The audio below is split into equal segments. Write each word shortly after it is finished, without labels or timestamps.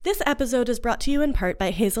This episode is brought to you in part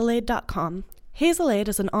by Hazelade.com. Hazelade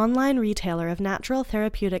is an online retailer of natural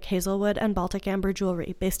therapeutic hazelwood and Baltic amber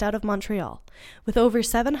jewelry based out of Montreal. With over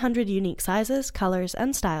 700 unique sizes, colors,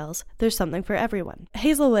 and styles, there's something for everyone.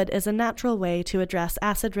 Hazelwood is a natural way to address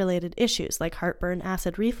acid-related issues like heartburn,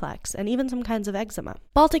 acid reflux, and even some kinds of eczema.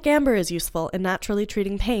 Baltic amber is useful in naturally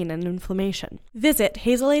treating pain and inflammation. Visit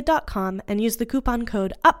Hazelade.com and use the coupon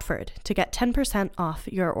code UPFORD to get 10% off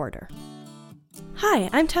your order. Hi,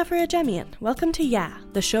 I'm Tefera Jemian. Welcome to Yeah,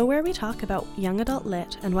 the show where we talk about young adult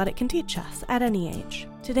lit and what it can teach us at any age.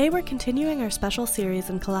 Today we're continuing our special series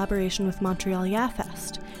in collaboration with Montreal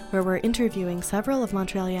YaFest, where we're interviewing several of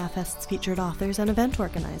Montreal YaFest's featured authors and event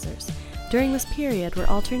organizers. During this period, we're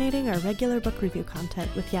alternating our regular book review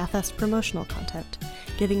content with YaFest promotional content,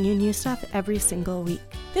 giving you new stuff every single week.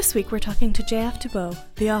 This week we're talking to J.F. Dubeau,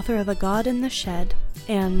 the author of A God in the Shed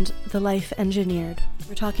and The Life Engineered.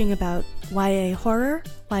 We're talking about YA horror,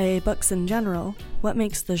 YA books in general, what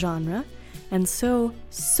makes the genre, and so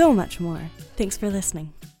much more. Thanks for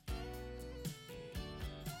listening.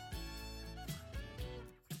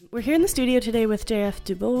 We're here in the studio today with J.F.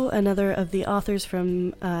 Dubeau, another of the authors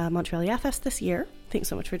from Montreal YaFest this year. Thanks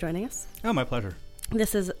so much for joining us. Oh, my pleasure.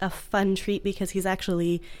 This is a fun treat because he's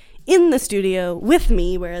actually in the studio with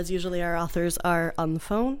me, whereas usually our authors are on the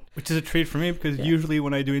phone. Which is a treat for me because usually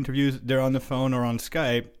when I do interviews, they're on the phone or on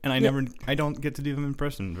Skype, and I don't get to do them in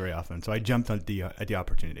person very often. So I jumped at the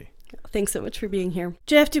opportunity. Thanks so much for being here.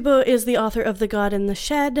 J.F. Dubeau is the author of The God in the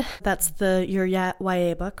Shed. That's your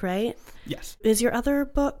YA book, right? Yes. Is your other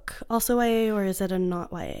book also YA, or is it a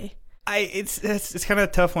not YA? It's kind of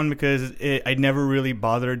a tough one because I never really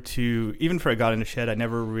bothered to, even for A God in the Shed, I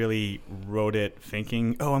never really wrote it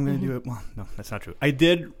thinking, oh, I'm going to do it. Well, no, that's not true. I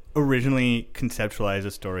did originally conceptualize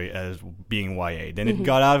the story as being YA. Then it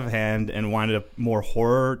got out of hand and wound up more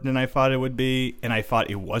horror than I thought it would be, and I thought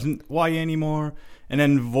it wasn't YA anymore. And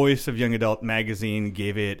then Voice of Young Adult magazine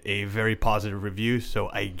gave it a very positive review, so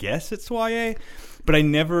I guess it's YA. But I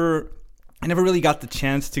never really got the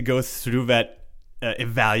chance to go through that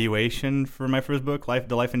evaluation for my first book,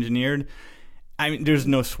 The Life Engineered. I mean, there's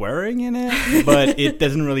no swearing in it, but it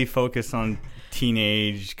doesn't really focus on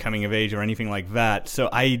teenage coming of age or anything like that. So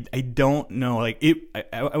I don't know. Like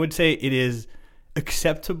I would say it is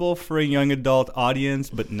acceptable for a young adult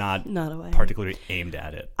audience, but not particularly aimed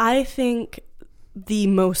at it. I think the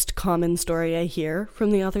most common story I hear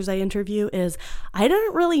from the authors I interview is, I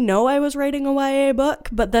didn't really know I was writing a YA book,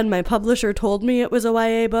 but then my publisher told me it was a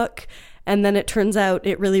YA book, and then it turns out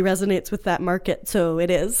it really resonates with that market, so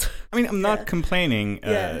it is. I mean, I'm not complaining.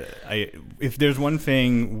 If there's one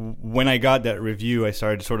thing, when I got that review, I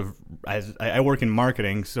started sort of, as I work in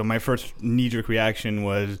marketing, so my first knee-jerk reaction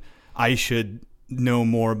was, I should know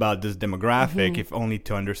more about this demographic, if only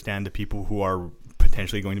to understand the people who are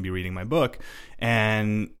potentially going to be reading my book.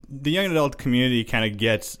 And the young adult community kind of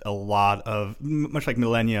gets a lot of, much like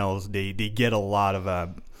millennials, they get a lot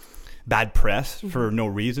of bad press for no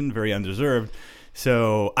reason, very undeserved.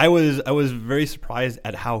 So I was very surprised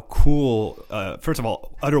at how cool, first of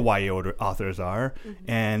all, other YA authors are,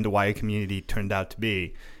 and the YA community turned out to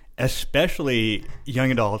be. Especially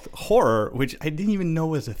young adult horror, which I didn't even know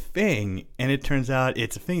was a thing. And it turns out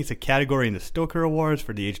it's a thing. It's a category in the Stoker Awards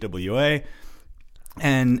for the HWA.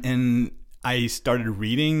 And I started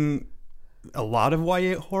reading a lot of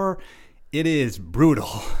YA horror. It is brutal.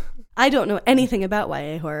 I don't know anything about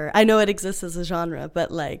YA horror. I know it exists as a genre,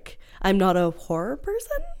 but I'm not a horror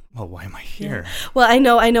person. Well, why am I here? Yeah. Well, I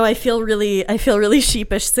know. I feel really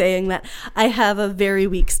sheepish saying that. I have a very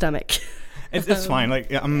weak stomach. It's fine.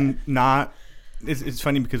 I'm not. It's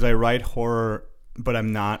funny because I write horror, but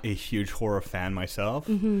I'm not a huge horror fan myself.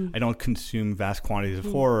 I don't consume vast quantities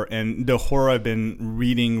of horror. And the horror I've been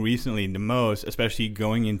reading recently the most, especially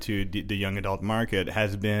going into the young adult market,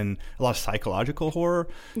 has been a lot of psychological horror.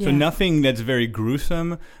 Yeah. So nothing that's very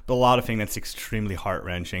gruesome, but a lot of things that's extremely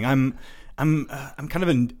heart-wrenching. I'm kind of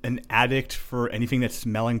an addict for anything that's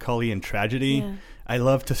melancholy and tragedy. Yeah. I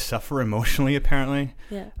love to suffer emotionally, apparently.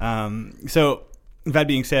 Yeah. So that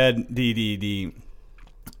being said,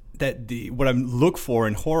 what I look for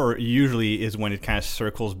in horror usually is when it kind of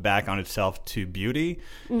circles back on itself to beauty.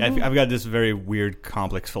 I've got this very weird,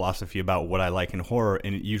 complex philosophy about what I like in horror,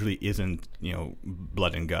 and it usually isn't,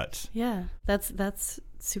 blood and guts. Yeah, that's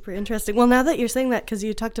super interesting. Well, now that you're saying that, because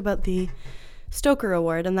you talked about the Stoker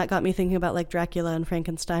Award, and that got me thinking about Dracula and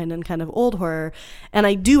Frankenstein and kind of old horror, and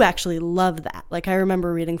I do actually love that. I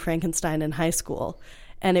remember reading Frankenstein in high school,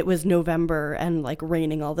 and it was November and like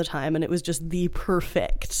raining all the time, and it was just the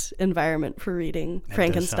perfect environment for reading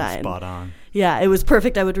Frankenstein. That sounds spot on. Yeah, it was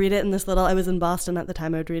perfect. I would read it in this little, I was in Boston at the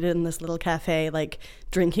time, I would read it in this little cafe, like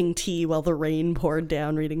drinking tea while the rain poured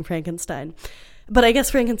down, reading Frankenstein. But I guess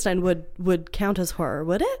Frankenstein would count as horror,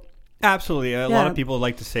 would it? Absolutely. A lot of people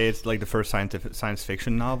like to say it's like the first science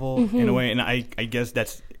fiction novel in a way, and I guess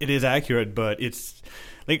it is accurate, but it's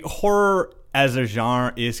like horror as a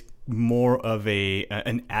genre is more of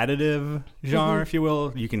an additive genre, if you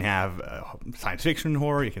will. You can have science fiction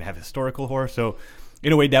horror, you can have historical horror. So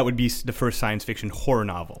in a way, that would be the first science fiction horror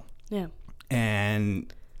novel. Yeah.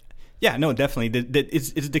 And yeah, no, definitely.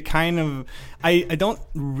 It's the kind of I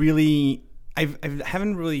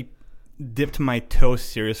haven't really dipped my toe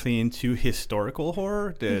seriously into historical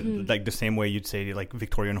horror, like the same way you'd say like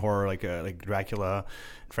Victorian horror, like Dracula,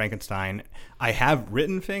 Frankenstein. I have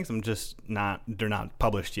written things. I'm just they're not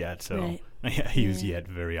published yet, so right. I use yet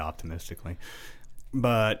very optimistically.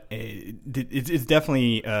 But it's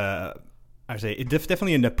definitely it's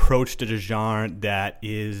definitely an approach to the genre that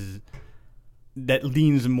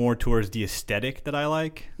leans more towards the aesthetic that I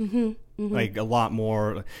like. Like a lot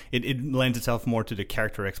more, it lends itself more to the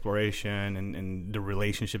character exploration and the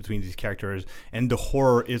relationship between these characters, and the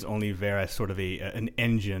horror is only there as sort of an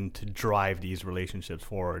engine to drive these relationships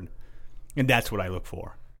forward, and that's what I look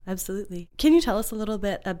for. Absolutely. Can you tell us a little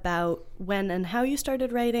bit about when and how you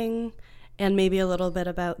started writing, and maybe a little bit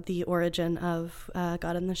about the origin of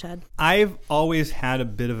God in the Shed? I've always had a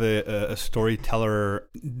bit of a storyteller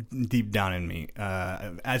deep down in me.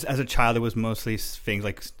 As a child, it was mostly things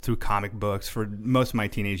like through comic books. For most of my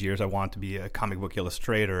teenage years, I wanted to be a comic book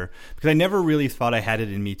illustrator because I never really thought I had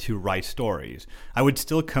it in me to write stories. I would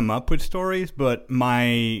still come up with stories, but in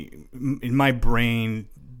my brain,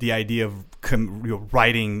 the idea of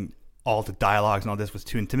writing all the dialogues and all this was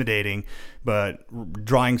too intimidating, but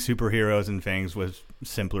drawing superheroes and things was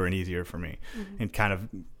simpler and easier for me. And it kind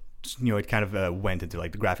of went into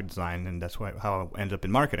like the graphic design, and that's how I ended up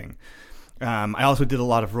in marketing. I also did a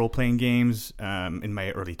lot of role-playing games in my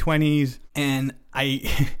early 20s, and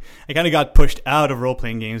I kind of got pushed out of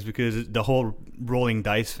role-playing games because the whole rolling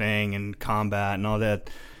dice thing and combat and all that,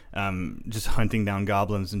 just hunting down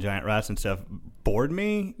goblins and giant rats and stuff bored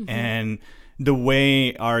me. And the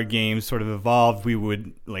way our games sort of evolved,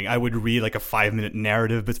 I would read like a 5-minute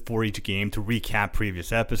narrative before each game to recap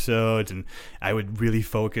previous episodes, and I would really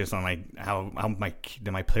focus on like how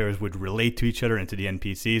my players would relate to each other and to the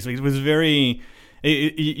NPCs. So it was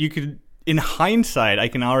you could, in hindsight, I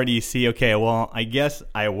can already see, okay, well, I guess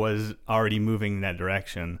I was already moving in that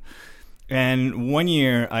direction. And one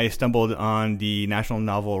year I stumbled on the National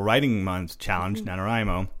Novel Writing Month Challenge,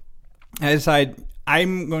 NaNoWriMo. I decided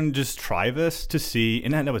I'm going to just try this to see,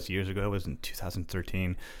 and that was years ago. It was in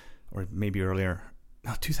 2013 or maybe earlier.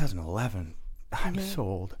 No, 2011. I'm so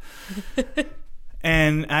old.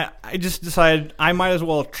 And I just decided I might as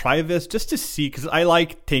well try this just to see, because I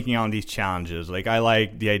like taking on these challenges. Like, I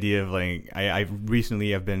like the idea of, like, I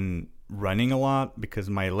recently have been running a lot because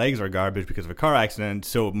my legs are garbage because of a car accident.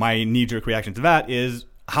 So my knee-jerk reaction to that is,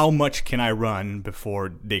 how much can I run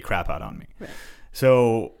before they crap out on me? Right.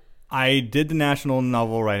 So I did the National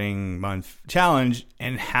Novel Writing Month Challenge,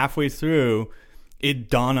 and halfway through, it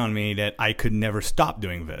dawned on me that I could never stop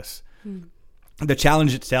doing this. The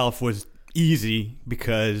challenge itself was easy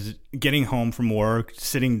because getting home from work,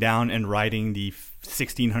 sitting down and writing the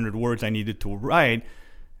 1,600 words I needed to write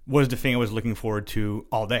was the thing I was looking forward to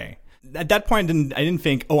all day. At that point, I didn't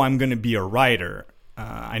think, oh, I'm going to be a writer.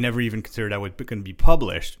 I never even considered I was going to be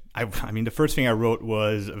published. I mean, the first thing I wrote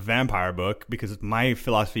was a vampire book because my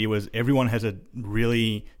philosophy was everyone has a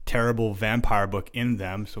really terrible vampire book in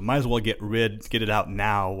them, so might as well get it out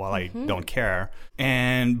now while I don't care.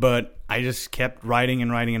 But I just kept writing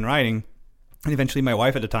and writing and writing. And eventually my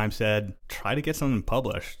wife at the time said, try to get something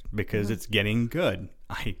published because it's getting good.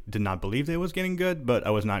 I did not believe it was getting good, but I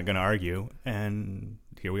was not going to argue. And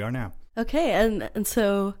here we are now. Okay, and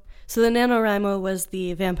so the NaNoWriMo was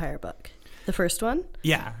the vampire book, the first one?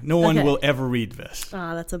 Yeah, no one will ever read this.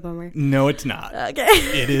 Oh, that's a bummer. No, it's not. Okay.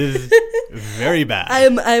 It is very bad.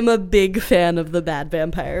 I'm a big fan of the bad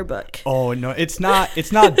vampire book. Oh, no, it's not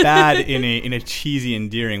bad in a cheesy,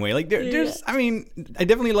 endearing way. Like there's I mean, I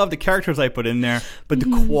definitely love the characters I put in there, but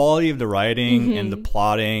the quality of the writing and the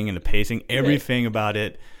plotting and the pacing, everything about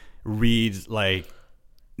it reads like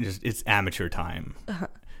just it's amateur time.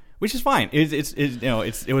 Which is fine.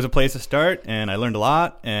 It was a place to start, and I learned a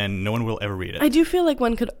lot, and no one will ever read it. I do feel like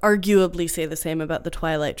one could arguably say the same about the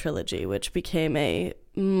Twilight trilogy, which became a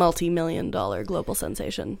multi-million-dollar global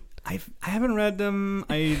sensation. I haven't read them.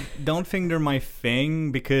 I don't think they're my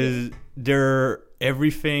thing because they're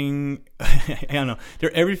everything. I don't know.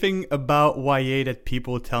 They're everything about YA that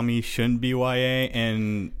people tell me shouldn't be YA,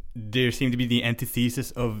 and there seem to be the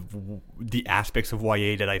antithesis of the aspects of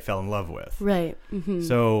YA that I fell in love with. Right. Mm-hmm.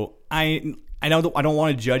 So I don't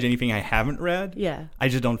want to judge anything I haven't read. Yeah. I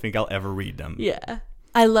just don't think I'll ever read them. Yeah.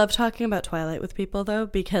 I love talking about Twilight with people though,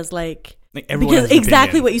 because everyone has an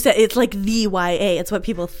exactly opinion. what you said. It's like the YA. It's what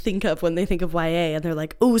people think of when they think of YA, and they're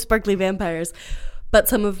like, "Oh, sparkly vampires." But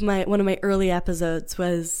one of my early episodes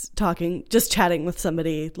was chatting with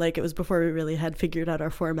somebody, like it was before we really had figured out our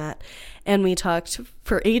format. And we talked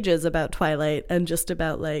for ages about Twilight and just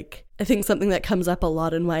about like, I think something that comes up a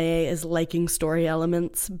lot in YA is liking story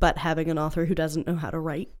elements, but having an author who doesn't know how to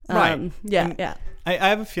write. Right. Yeah. I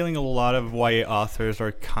have a feeling a lot of YA authors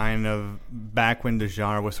are kind of, back when the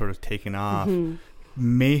genre was sort of taken off,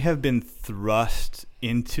 may have been thrust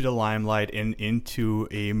into the limelight and into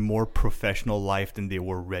a more professional life than they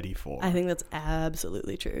were ready for. I think that's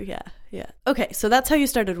absolutely true. Yeah. Okay, so that's how you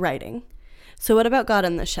started writing. So what about God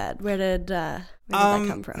in the Shed? Where did that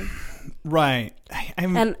come from? Right.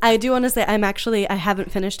 And I do want to say I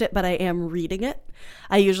haven't finished it, but I am reading it.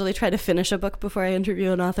 I usually try to finish a book before I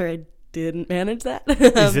interview an author. I didn't manage that.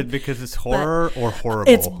 Is it because it's horror or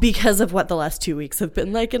horrible? It's because of what the last 2 weeks have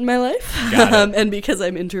been like in my life. And because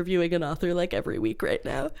I'm interviewing an author like every week right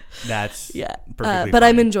now. That's perfectly but fine.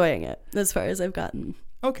 I'm enjoying it as far as I've gotten.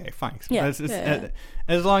 Okay, fine. Yeah,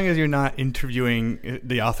 As long as you're not interviewing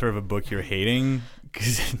the author of a book you're hating,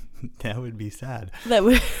 because that would be sad.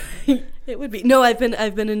 It would be. No, I've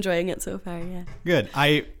been enjoying it so far. Yeah. Good.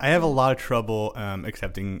 I have a lot of trouble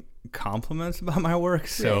accepting compliments about my work,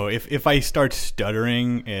 so right. if I start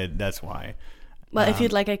stuttering, that's why. Well, if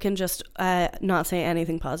you'd like, I can just not say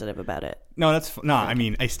anything positive about it. No, no. I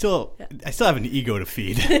mean, I still have an ego to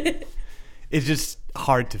feed. It's just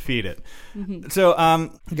hard to feed it. Mm-hmm. So,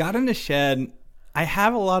 God in the Shed, I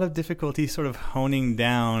have a lot of difficulty sort of honing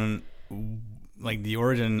down like the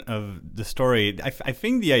origin of the story. I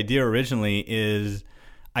think the idea originally is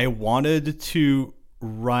I wanted to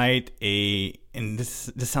write and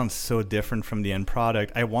this sounds so different from the end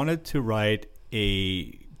product. I wanted to write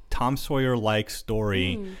a Tom Sawyer-like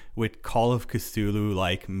story with Call of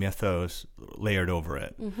Cthulhu-like mythos layered over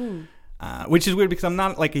it. Mm-hmm. Which is weird because I'm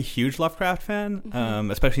not like a huge Lovecraft fan,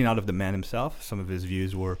 especially not of the man himself. Some of his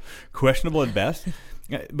views were questionable at best.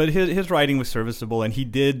 But his writing was serviceable, and he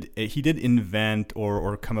did invent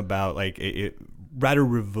or come about like a rather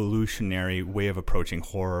revolutionary way of approaching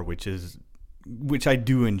horror, which I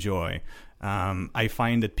do enjoy. I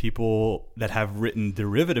find that people that have written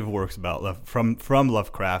derivative works about from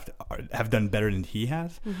Lovecraft have done better than he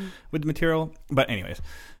has with the material. But anyways,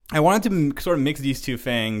 I wanted to sort of mix these two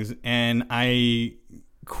things, and I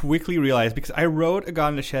quickly realized, because I wrote A God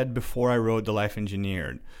in the Shed before I wrote The Life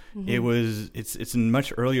Engineered. It's a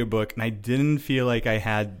much earlier book, and I didn't feel like I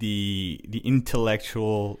had the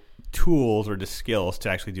intellectual tools or the skills to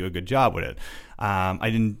actually do a good job with it. I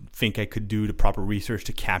didn't think I could do the proper research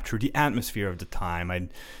to capture the atmosphere of the time. I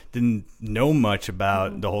didn't know much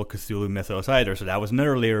about the whole Cthulhu mythos either, so that was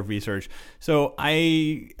another layer of research. So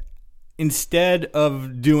instead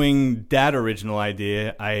of doing that original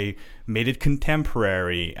idea, I made it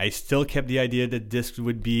contemporary. I still kept the idea that this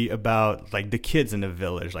would be about like the kids in the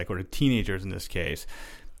village, or the teenagers in this case.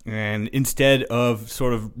 And instead of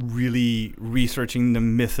sort of really researching the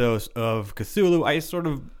mythos of Cthulhu, I sort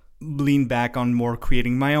of leaned back on more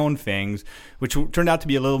creating my own things, which turned out to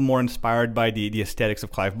be a little more inspired by the aesthetics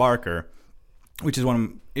of Clive Barker, which is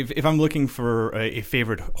if I'm looking for a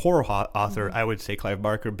favorite horror author, I would say Clive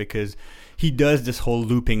Barker, because he does this whole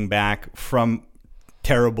looping back from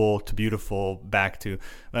terrible to beautiful back to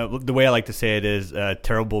the way I like to say it is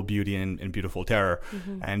terrible beauty and beautiful terror,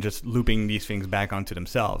 and just looping these things back onto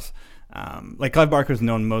themselves. Like Clive Barker is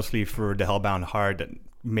known mostly for The Hellbound Heart that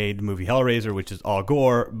made the movie Hellraiser, which is all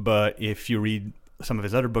gore, but if you read some of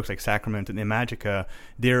his other books like Sacrament and Imagica,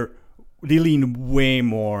 they lean way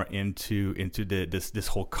more into this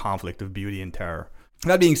whole conflict of beauty and terror.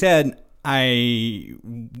 That being said, I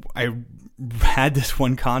had this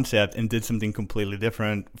one concept and did something completely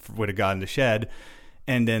different with A God in the Shed,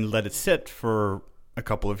 and then let it sit for a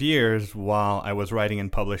couple of years while I was writing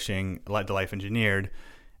and publishing The Life Engineered.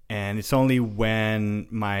 And it's only when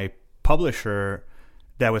my publisher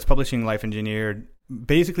that was publishing Life Engineered,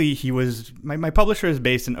 basically my publisher is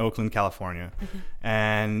based in Oakland, California,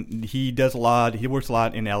 and he works a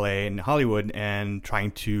lot in LA and Hollywood, and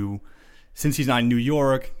since he's not in New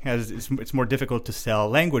York, it's more difficult to sell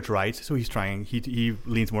language rights, so he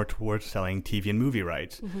leans more towards selling TV and movie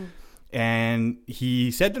rights. And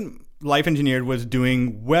he said that Life Engineered was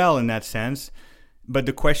doing well in that sense, But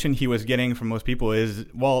the question he was getting from most people is,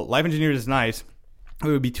 well, Life Engineered is nice. It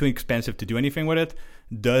would be too expensive to do anything with it.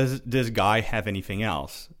 Does this guy have anything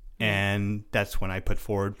else? And that's when I put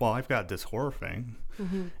forward, well, I've got this horror thing.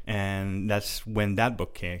 And that's when that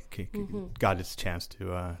book got its chance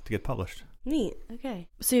to get published. Neat. Okay.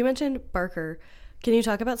 So you mentioned Barker. Can you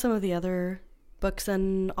talk about some of the other books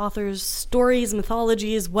and authors, stories,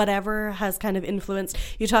 mythologies, whatever has kind of influenced?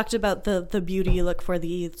 You talked about the beauty you look for,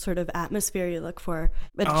 the sort of atmosphere you look for.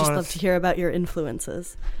 I'd just love to hear about your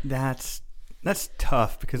influences. That's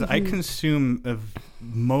tough because I consume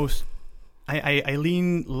most. I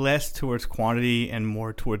lean less towards quantity and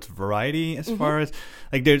more towards variety as far as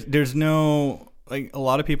like there's no, like, a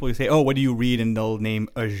lot of people who say, oh, what do you read, and they'll name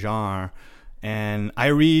a genre. And I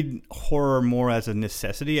read horror more as a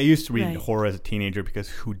necessity. I used to read horror as a teenager because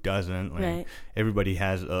who doesn't? Like, everybody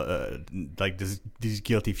has like these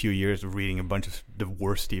guilty few years of reading a bunch of the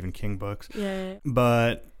worst Stephen King books.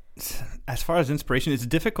 But as far as inspiration, it's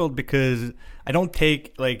difficult because I don't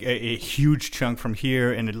take like a huge chunk from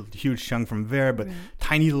here and a huge chunk from there, but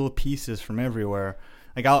tiny little pieces from everywhere.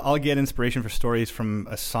 Like I'll get inspiration for stories from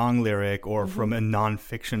a song lyric or from a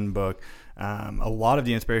nonfiction book. A lot of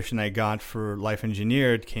the inspiration I got for Life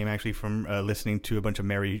Engineered came actually from listening to a bunch of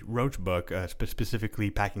Mary Roach book, specifically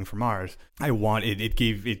Packing for Mars.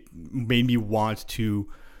 It made me want to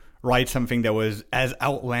write something that was as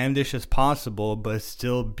outlandish as possible, but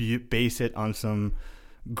still base it on some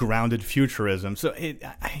grounded futurism. So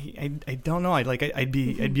I don't know. I'd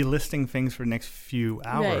be listing things for the next few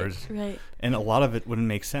hours, and a lot of it wouldn't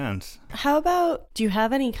make sense. How about, do you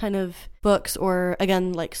have any kind of books or,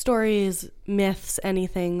 again, like stories, myths,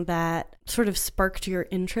 anything that sort of sparked your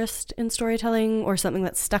interest in storytelling or something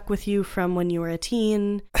that stuck with you from when you were a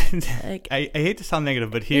teen? Like, I hate to sound negative,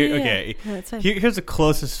 but here's the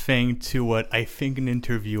closest thing to what I think an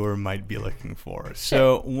interviewer might be looking for.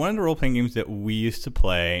 So one of the role-playing games that we used to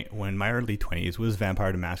play when my early 20s was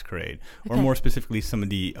Vampire the Masquerade, or more specifically some of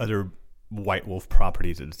the other White Wolf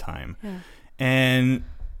properties at the time. And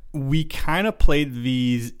we kind of played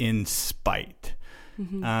these in spite.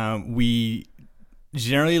 We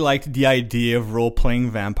generally liked the idea of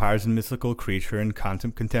role-playing vampires and mythical creature in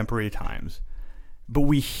contemporary times, but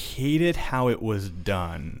we hated how it was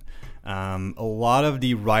done. A lot of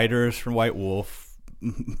the writers from White Wolf,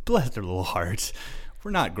 bless their little hearts,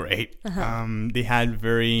 were not great. They had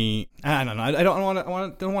very, I don't know, I don't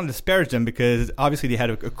want to disparage them, because obviously they had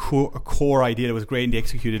a core idea that was great and they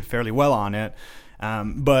executed fairly well on it.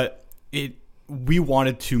 But we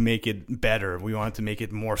wanted to make it better. We wanted to make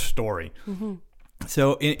it more story.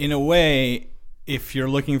 So in a way, if you're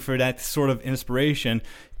looking for that sort of inspiration,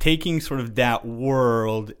 taking sort of that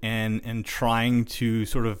world and trying to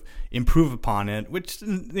sort of improve upon it, which,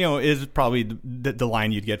 you know, is probably the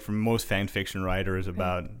line you'd get from most fan fiction writers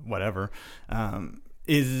about whatever,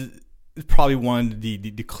 is probably one of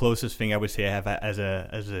the closest thing I would say I have as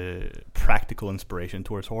a practical inspiration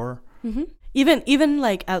towards horror. Even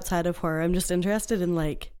like outside of horror, I'm just interested in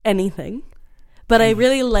like anything. But I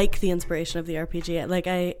really like the inspiration of the RPG. Like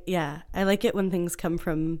I like it when things come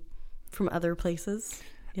from other places.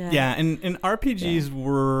 And RPGs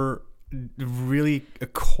were really a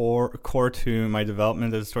core to my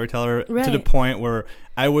development as a storyteller, to the point where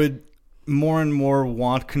I would more and more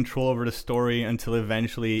want control over the story, until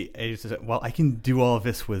eventually I just said, well, I can do all of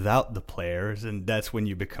this without the players, and that's when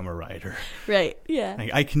you become a writer. Like,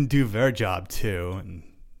 I can do their job too, and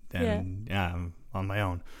then I'm on my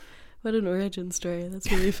own. What an origin story.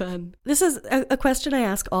 That's really fun. This is a question I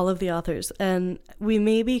ask all of the authors, and we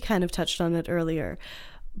maybe kind of touched on it earlier.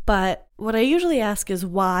 But what I usually ask is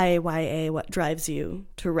why YA? What drives you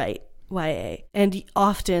to write YA? And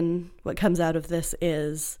often what comes out of this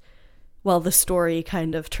is, well, the story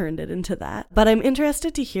kind of turned it into that. But I'm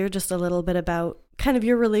interested to hear just a little bit about kind of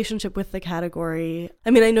your relationship with the category.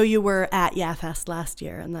 I mean, I know you were at YAFest last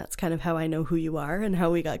year, and that's kind of how I know who you are and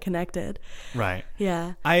how we got connected. Right.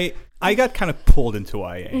 Yeah. I got kind of pulled into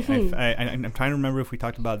YA. I'm trying to remember if we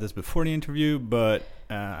talked about this before the interview, but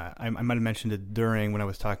I might have mentioned it during when I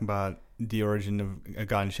was talking about the origin of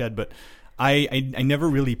God and Shed, but I never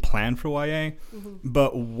really planned for YA,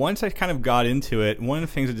 but once I kind of got into it, one of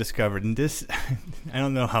the things I discovered, and this, I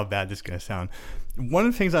don't know how bad this is going to sound, one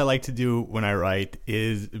of the things I like to do when I write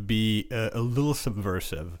is be a little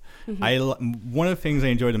subversive. One of the things I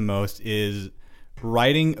enjoy the most is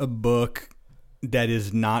writing a book that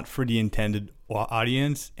is not for the intended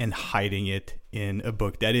audience and hiding it in a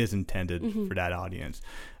book that is intended for that audience.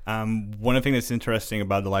 One of the things that's interesting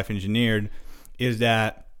about The Life Engineered is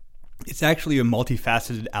that it's actually a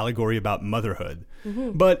multifaceted allegory about motherhood,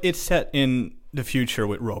 but it's set in the future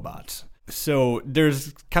with robots. So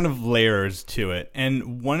there's kind of layers to it.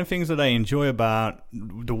 And one of the things that I enjoy about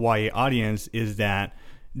the YA audience is that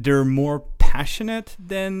they're more passionate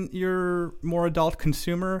than your more adult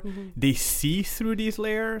consumer. Mm-hmm. They see through these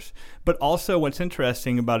layers. But also what's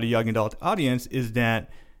interesting about a young adult audience is that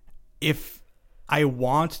if I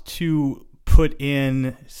want to put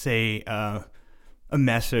in, say, a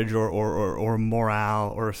message or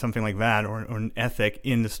morale or something like that, or an ethic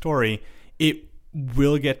in the story, it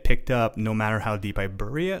will get picked up no matter how deep I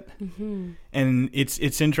bury it. Mm-hmm. And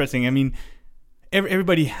it's interesting. I mean,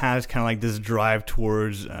 everybody has kind of like this drive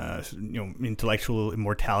towards intellectual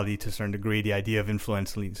immortality to a certain degree, the idea of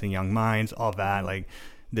influencing young minds, all that, like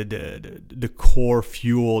the core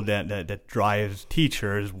fuel that drives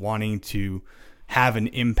teachers wanting to have an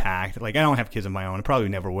impact. Like, I don't have kids of my own, I probably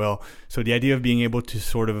never will. So the idea of being able to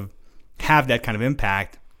sort of have that kind of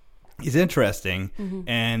impact is interesting. Mm-hmm.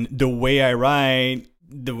 And the way I write,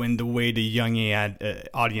 the way the young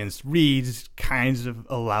audience reads kinds of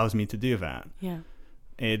allows me to do that. Yeah.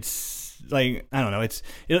 It's like, I don't know, it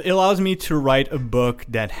allows me to write a book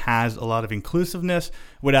that has a lot of inclusiveness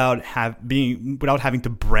without having to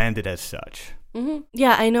brand it as such. Mm-hmm.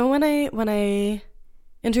 Yeah, I know when I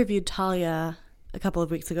interviewed Talia a couple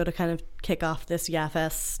of weeks ago to kind of kick off this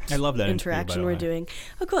YAFest I love that interaction we're doing.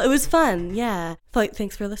 Oh, cool. It was fun. Yeah.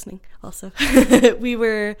 Thanks for listening also. We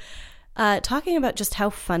were talking about just how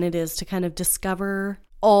fun it is to kind of discover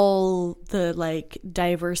all the like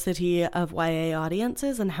diversity of YA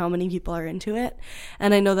audiences and how many people are into it.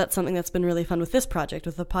 And I know that's something that's been really fun with this project,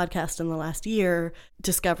 with the podcast in the last year,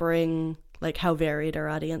 discovering like how varied our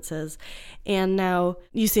audience is. And now,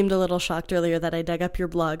 you seemed a little shocked earlier that I dug up your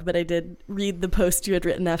blog, but I did read the post you had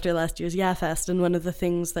written after last year's YAFest, and one of the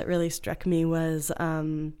things that really struck me was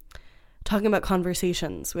talking about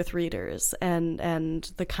conversations with readers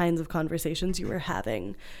and the kinds of conversations you were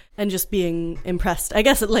having, and just being impressed, I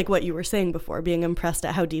guess, at like what you were saying before, being impressed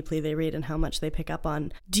at how deeply they read and how much they pick up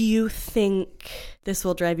on. Do you think this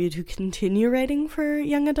will drive you to continue writing for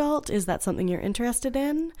young adult? Is that something you're interested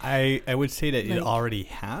in? I would say that it already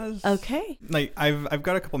has. Okay. Like, I've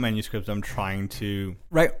got a couple manuscripts I'm trying to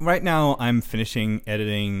right now. I'm finishing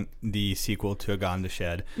editing the sequel to A God in the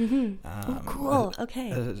Shed. Mm-hmm. Cool. Okay.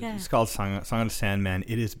 Yeah. It's called Song of the Sandman.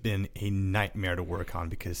 It has been a nightmare to work on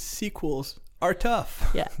because sequels are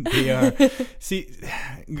tough. Yeah. They are. See,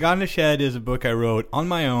 God in the Shed is a book I wrote on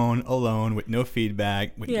my own, alone, with no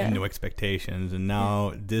feedback, and no expectations. And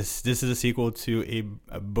now this is a sequel to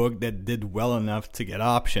a book that did well enough to get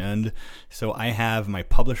optioned. So I have my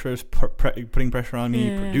publishers putting pressure on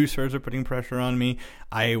me, producers are putting pressure on me.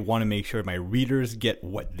 I want to make sure my readers get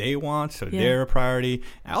what they want, so they're a priority.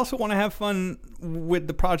 I also want to have fun with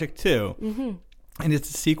the project too. Mm-hmm. And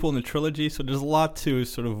it's a sequel in a trilogy, so there's a lot to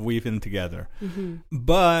sort of weave in together. Mm-hmm.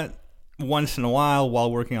 But once in a while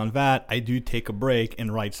working on that, I do take a break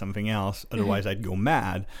and write something else. Otherwise, I'd go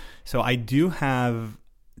mad. So I do have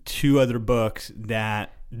 2 other books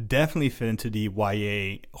that definitely fit into the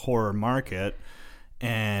YA horror market,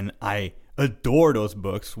 and I adore those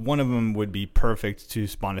books. One of them would be perfect to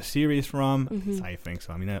spawn a series from. Mm-hmm. I think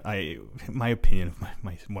so. I mean, my opinion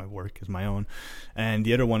of my work is my own, and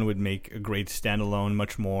the other one would make a great standalone,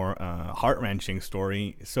 much more heart-wrenching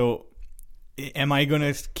story. So, am I going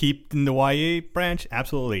to keep in the YA branch?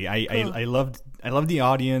 Absolutely. Cool. I love the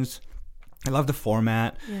audience. I love the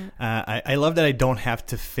format. Yeah. I love that I don't have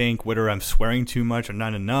to think whether I'm swearing too much or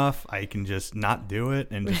not enough. I can just not do it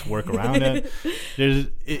and just work around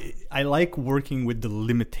it. I like working with the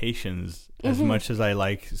limitations as much as I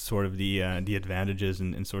like sort of the advantages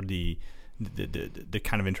and sort of the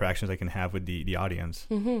kind of interactions I can have with the audience.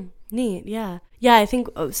 Mm-hmm. Neat, yeah. Yeah, I think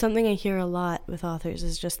something I hear a lot with authors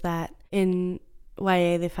is just that in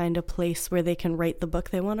YA they find a place where they can write the book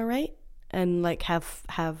they want to write, and like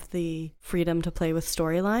have the freedom to play with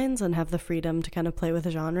storylines and have the freedom to kind of play with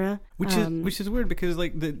a genre, which is weird because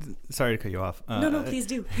like sorry to cut you off. No, please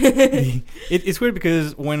do. It's weird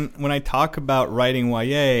because when I talk about writing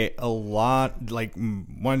YA, a lot, like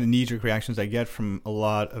one of the knee-jerk reactions I get from a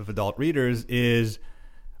lot of adult readers is,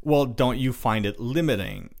 well, don't you find it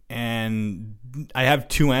limiting? And I have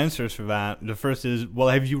 2 answers for that. The first is, well,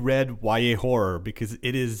 have you read YA horror? Because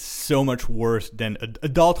it is so much worse than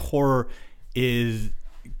adult horror is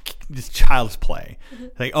just child's play. Mm-hmm.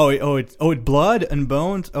 Like, it's blood and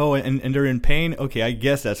bones. Oh, and they're in pain. Okay, I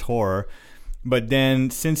guess that's horror. But then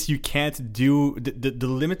since you can't do the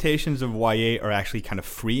limitations of YA are actually kind of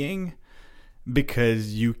freeing,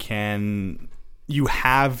 because you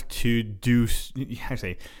have to do, how do I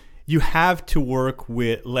say, you have to work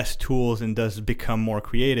with less tools and does become more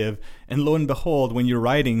creative. And lo and behold, when you're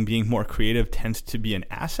writing, being more creative tends to be an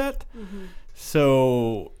asset. Mm-hmm.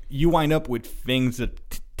 So you wind up with things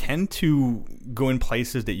that tend to go in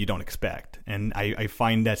places that you don't expect. And I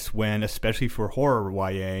find that's when, especially for horror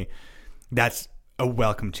YA, that's a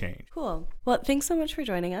welcome change. Cool. Well, thanks so much for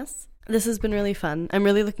joining us. This has been really fun. I'm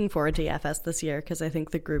really looking forward to YAFest this year because I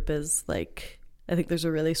think the group is I think there's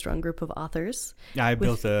a really strong group of authors. Yeah, I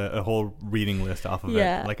built a whole reading list off of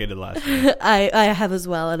it, like I did last year. I have as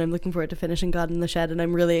well, and I'm looking forward to finishing God in the Shed, and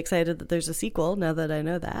I'm really excited that there's a sequel now that I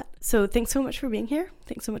know that. So thanks so much for being here.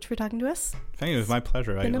 Thanks so much for talking to us. Thank you. It was my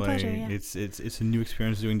pleasure. It's been a pleasure, yeah. It's a new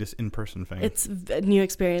experience doing this in person. It's a new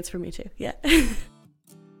experience for me too. Yeah.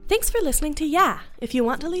 Thanks for listening to Yeah. If you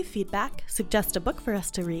want to leave feedback, suggest a book for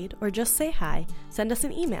us to read, or just say hi, send us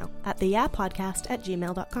an email at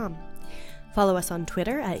theyapodcast@gmail.com. Follow us on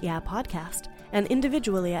Twitter at YaPodcast, and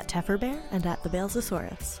individually at Tefferbear and at the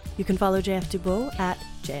Balesosaurus. You can follow JF Dubeau at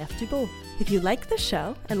JF Dubeau. If you like the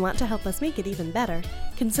show and want to help us make it even better,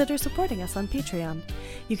 consider supporting us on Patreon.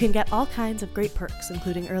 You can get all kinds of great perks,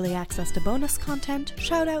 including early access to bonus content,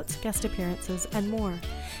 shoutouts, guest appearances, and more.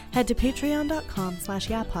 Head to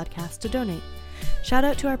patreon.com/YaPodcast to donate. Shout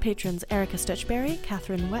out to our patrons Erica Stitchberry,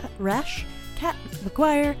 Catherine Resch, Kat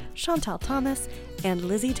McGuire, Chantal Thomas, and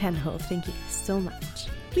Lizzie Tenho. Thank you so much.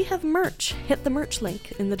 We have merch. Hit the merch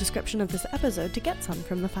link in the description of this episode to get some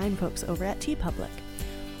from the fine folks over at TeePublic.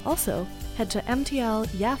 Also, head to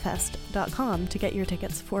mtlyafest.com to get your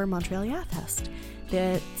tickets for Montreal YaFest.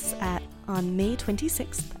 It's on May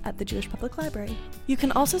 26th at the Jewish Public Library. You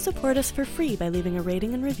can also support us for free by leaving a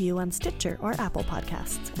rating and review on Stitcher or Apple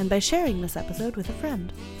Podcasts, and by sharing this episode with a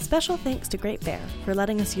friend. Special thanks to Great Bear for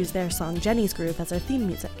letting us use their song Jenny's Groove as our theme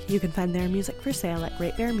music. You can find their music for sale at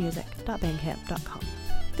greatbearmusic.bandcamp.com.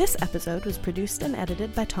 This episode was produced and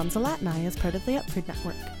edited by Tom Zalatni as part of the Upford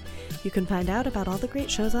Network. You can find out about all the great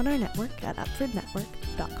shows on our network at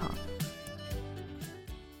upfordnetwork.com.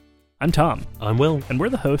 I'm Tom. I'm Will. And we're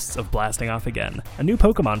the hosts of Blasting Off Again, a new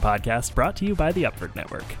Pokemon podcast brought to you by the Upford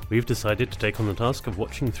Network. We've decided to take on the task of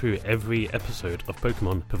watching through every episode of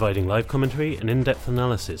Pokemon, providing live commentary and in-depth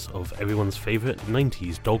analysis of everyone's favourite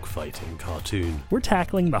 90s dogfighting cartoon. We're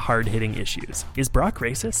tackling the hard-hitting issues. Is Brock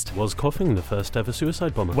racist? Was Koffing the first ever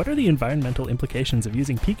suicide bomber? What are the environmental implications of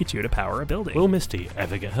using Pikachu to power a building? Will Misty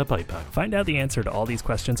ever get her bite back? Find out the answer to all these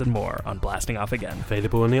questions and more on Blasting Off Again.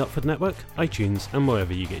 Available on the Upford Network, iTunes, and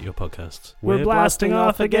wherever you get your podcasts. We're blasting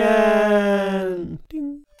off again!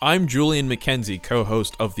 Ding. I'm Julian McKenzie,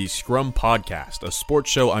 co-host of the Scrum Podcast, a sports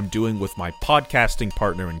show I'm doing with my podcasting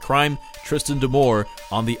partner in crime, Tristan D'Amour,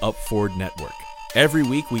 on the Upford Network. Every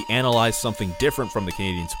week, we analyze something different from the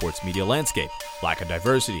Canadian sports media landscape. Lack of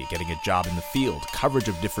diversity, getting a job in the field, coverage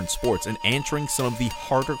of different sports, and answering some of the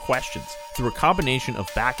harder questions. Through a combination of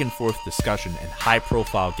back-and-forth discussion and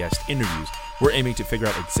high-profile guest interviews, we're aiming to figure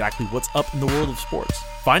out exactly what's up in the world of sports.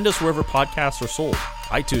 Find us wherever podcasts are sold.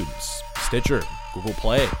 iTunes, Stitcher, Google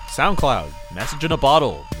Play, SoundCloud, Message in a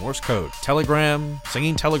Bottle, Morse Code, Telegram,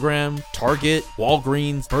 Singing Telegram, Target,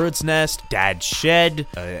 Walgreens, Bird's Nest, Dad's Shed,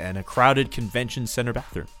 and a crowded convention center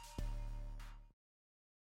bathroom.